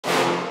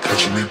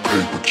Catching me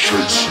paper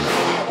chasing,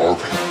 RP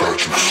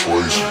Patrick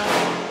Swayze.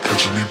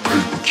 Catching me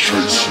paper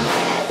chasing,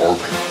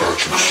 RP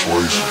Patrick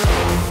Swayze.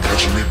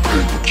 Catching me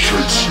paper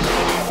chasing,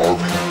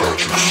 RP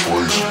Patrick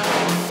Swayze.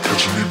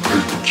 Catching me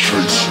paper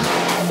chasing,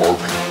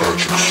 RP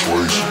Patrick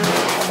Swayze.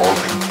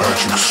 RP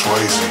Patrick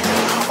Swayze.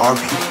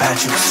 RP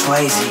Patrick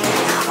Swayze.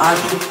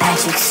 RP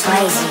Patrick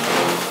Swayze.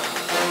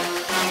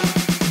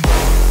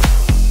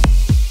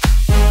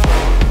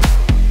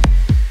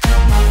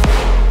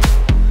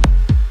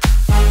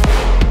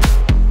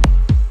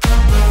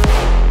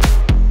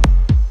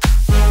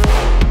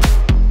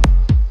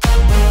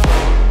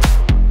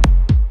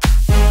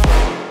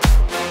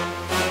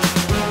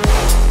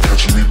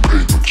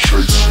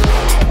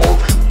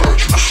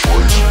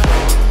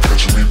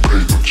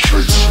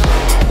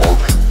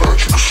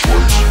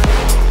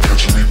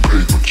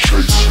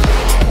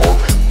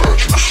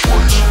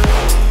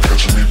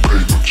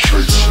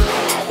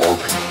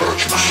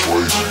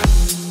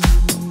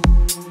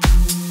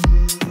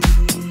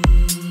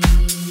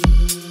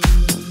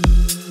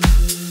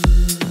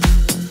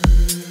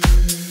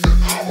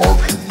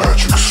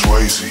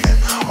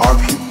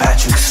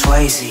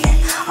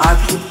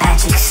 RP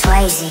Patrick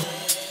Swayze.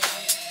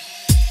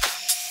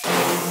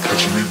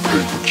 Catching me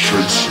paper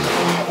chasing,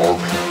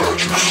 RP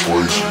Patrick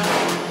Swayze.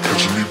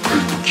 Catching me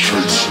paper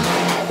chasing,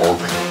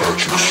 RP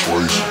Patrick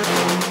Swayze.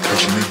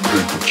 Catching me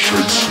paper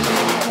chasing,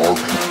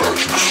 RP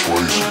Patrick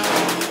Swayze.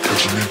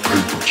 Catching me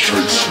paper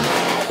chasing,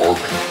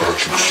 RP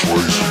Patrick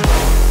Swayze.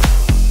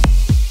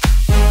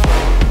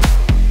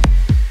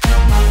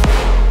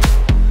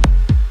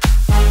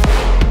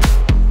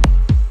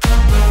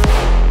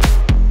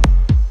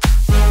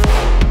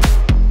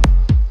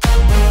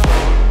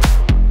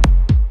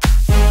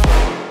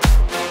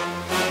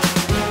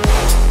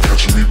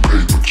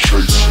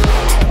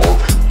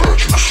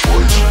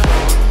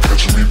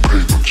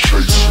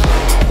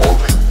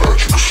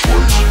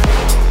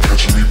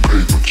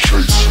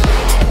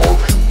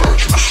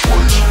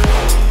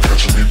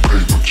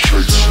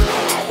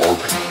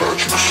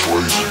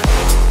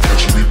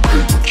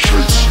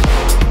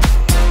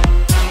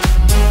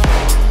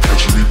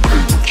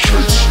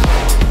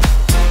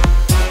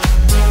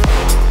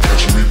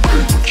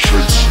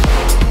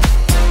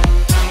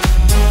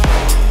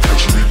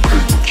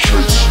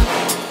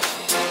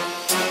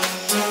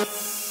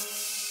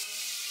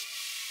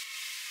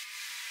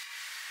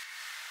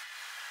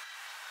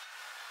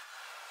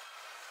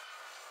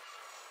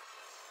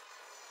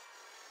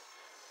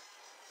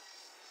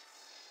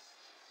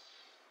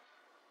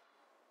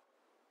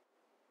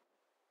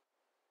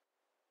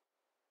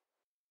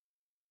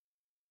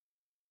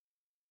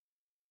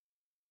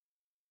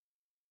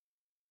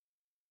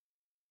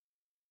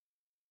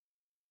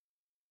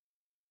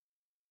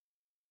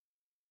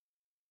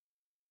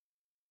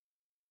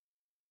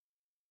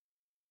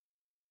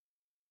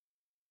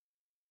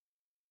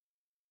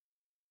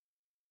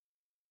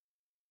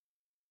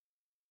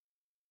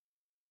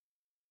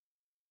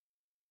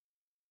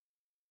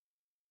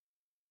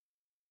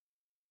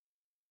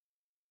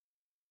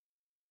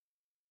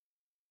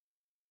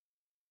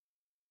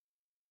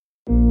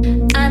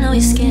 I know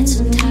you're scared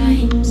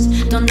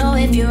sometimes, don't know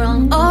if you're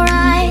wrong or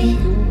right.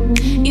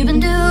 You've been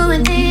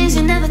doing things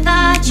you never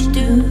thought you'd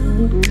do,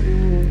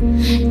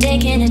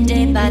 taking it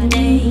day by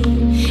day.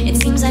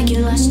 It seems like you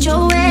lost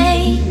your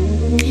way.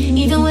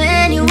 Even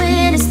when you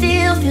win, it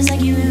still feels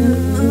like you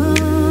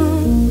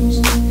lose.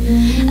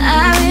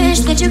 I wish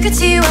that you could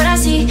see what I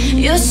see.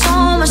 You're so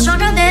much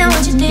stronger than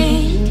what you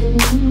think.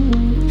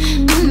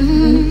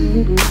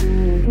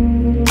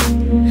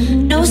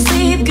 No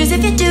sleep, cause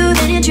if you do,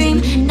 then you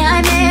dream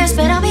nightmares,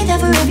 but I'll be there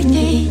for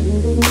everything.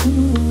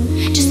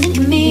 Just think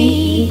of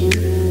me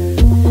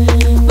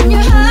when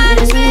your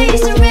heart is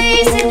racing,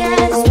 racing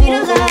at the speed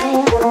of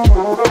light,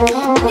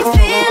 when you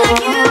feel like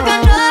you got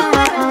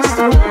nowhere else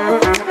to go.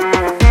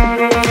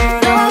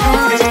 No,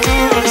 hold you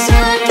till the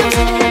sun comes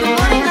in the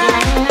morning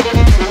light.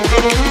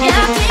 Yeah,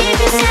 I'll keep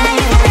you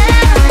safe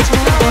wherever you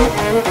go.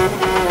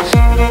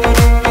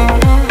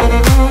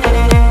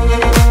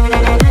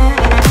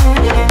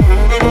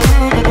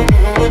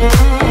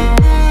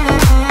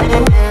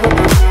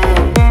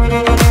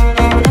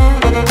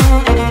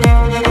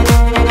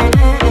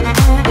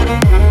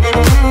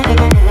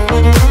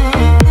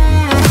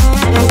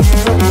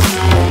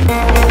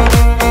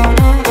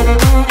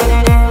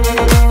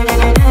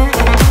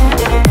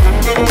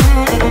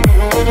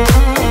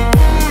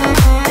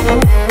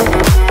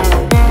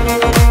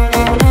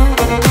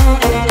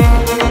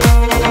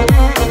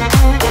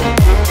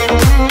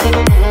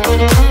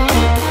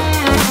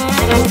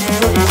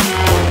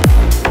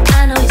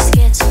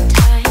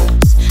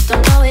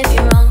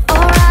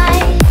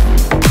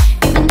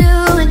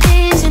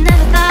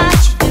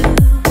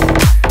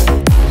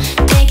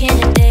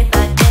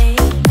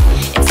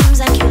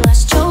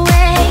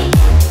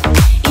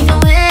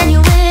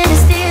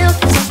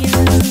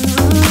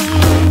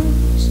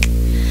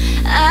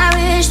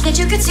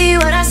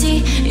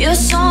 You're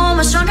so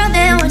much stronger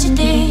than what you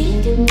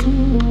think.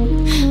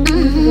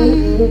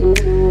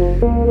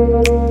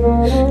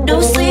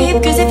 No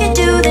sleep, cause if you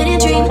do, then you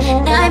dream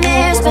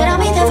nightmares, but I'll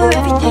be there for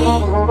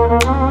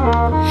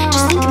everything.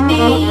 Just think of me.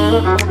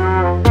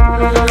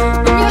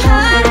 When your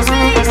heart is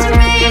racing,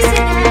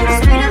 racing at the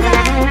speed of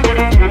light,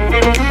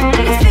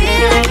 and you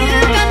feel like you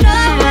got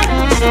nowhere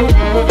else to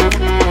go.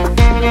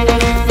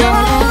 No,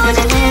 hold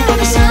you till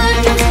the sun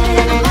comes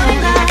in the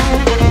morning light.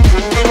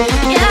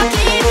 Yeah, I'll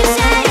keep you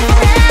safe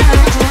wherever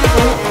you go.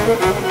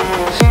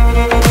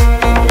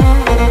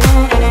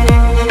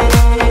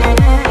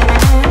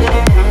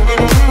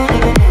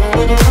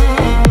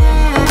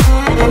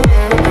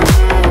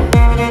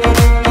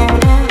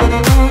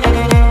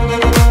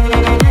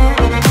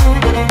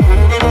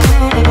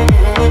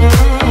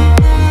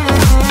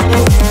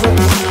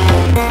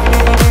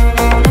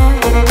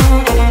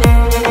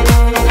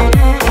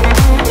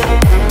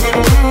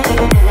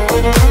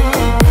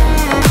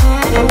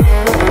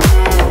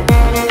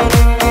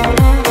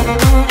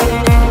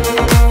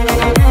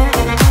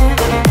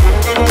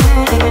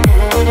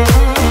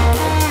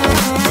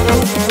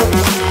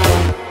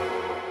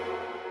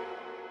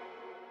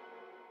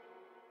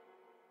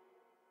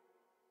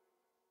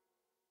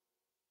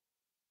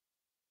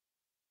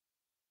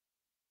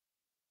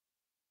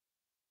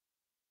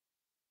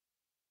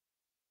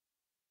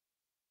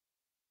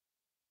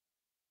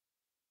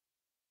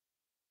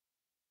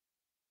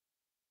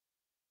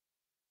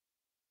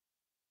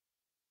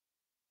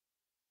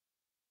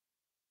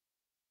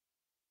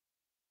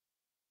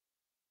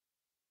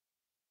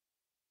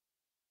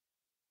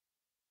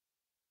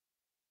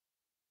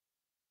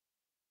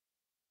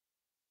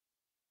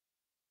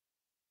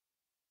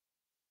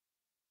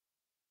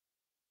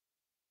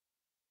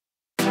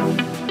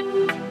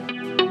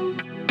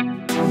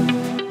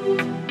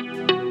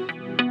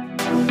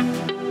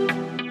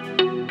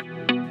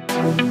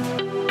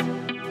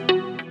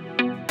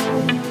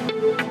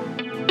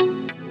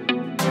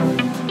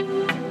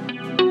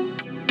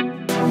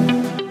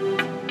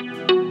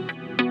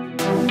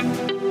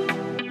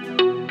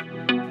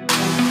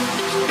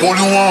 All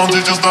you want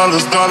is just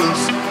dollars,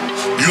 dollars.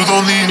 You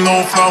don't need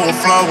no flowers.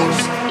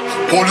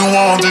 All you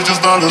want is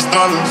just dollars,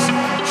 dollars.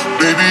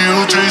 Baby,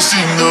 you're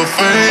chasing the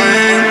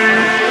fame.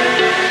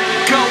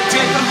 Go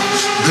digger.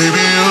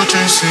 Baby, you're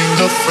chasing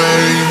the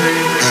fame.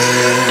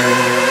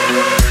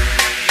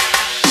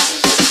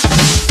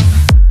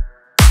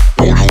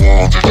 All you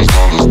want is just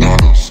dollars,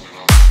 dollars.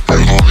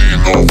 You don't need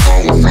no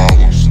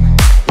flowers.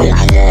 All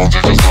you want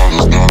is just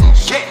dollars,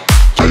 dollars.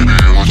 Baby,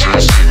 you're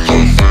chasing the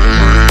fame.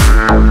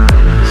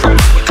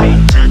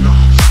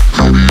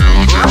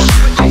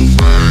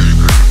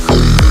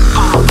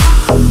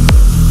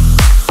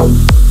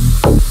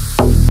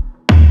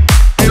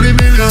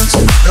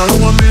 I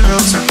want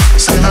millions,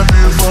 say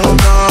happy for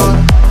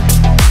God.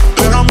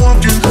 Then I'm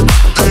working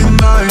day and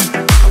night,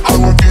 I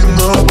work in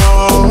the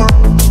bar.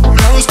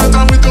 Now I spend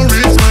time with the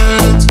real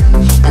friends.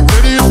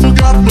 Already you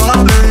forgot my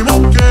name,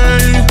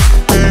 okay.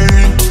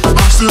 Hey,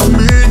 I'm still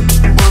me,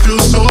 but you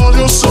sold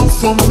yourself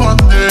for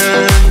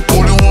money.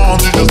 All you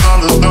want is just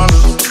dollars,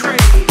 dollars.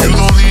 You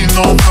don't need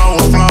no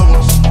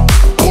flowers.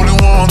 All you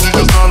want is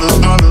just dollars,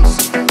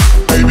 dollars.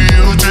 Baby,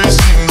 you're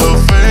chasing the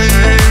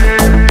fame.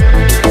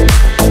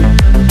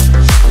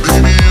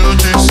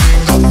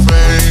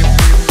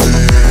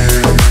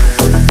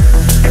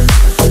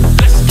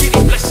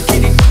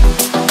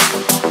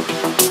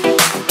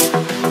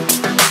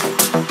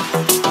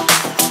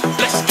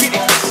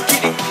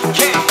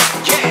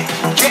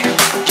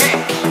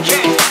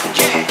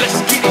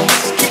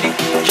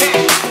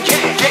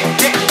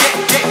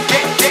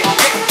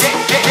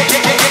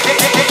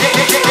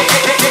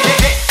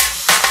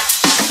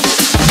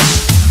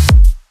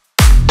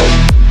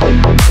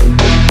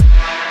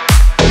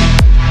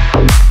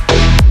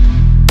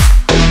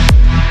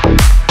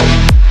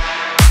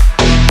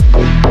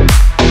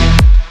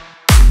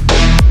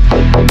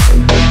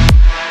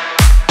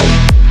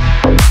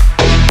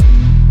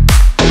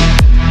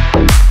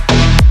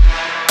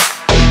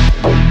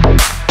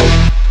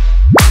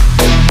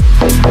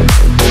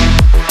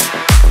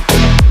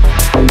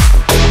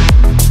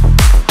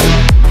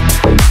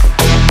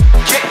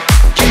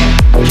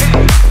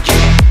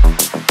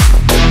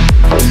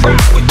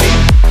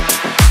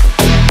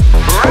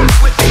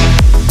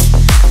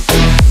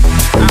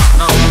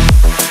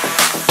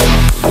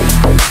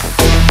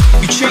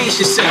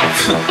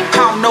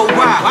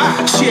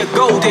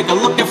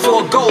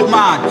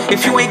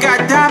 If you ain't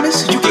got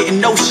diamonds, you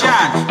getting no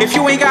shine. If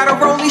you ain't got a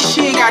rollie,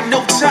 she ain't got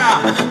no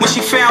time. When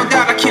she found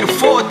out I can't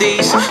afford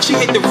these, she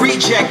hit the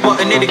reject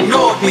button and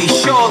ignored me.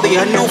 Surely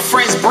her new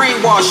friends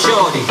brainwashed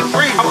shorty.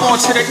 I'm on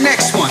to the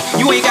next one,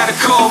 you ain't gotta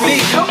call me.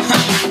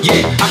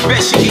 Yeah, I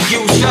bet she get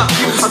used up.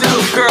 A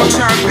little girl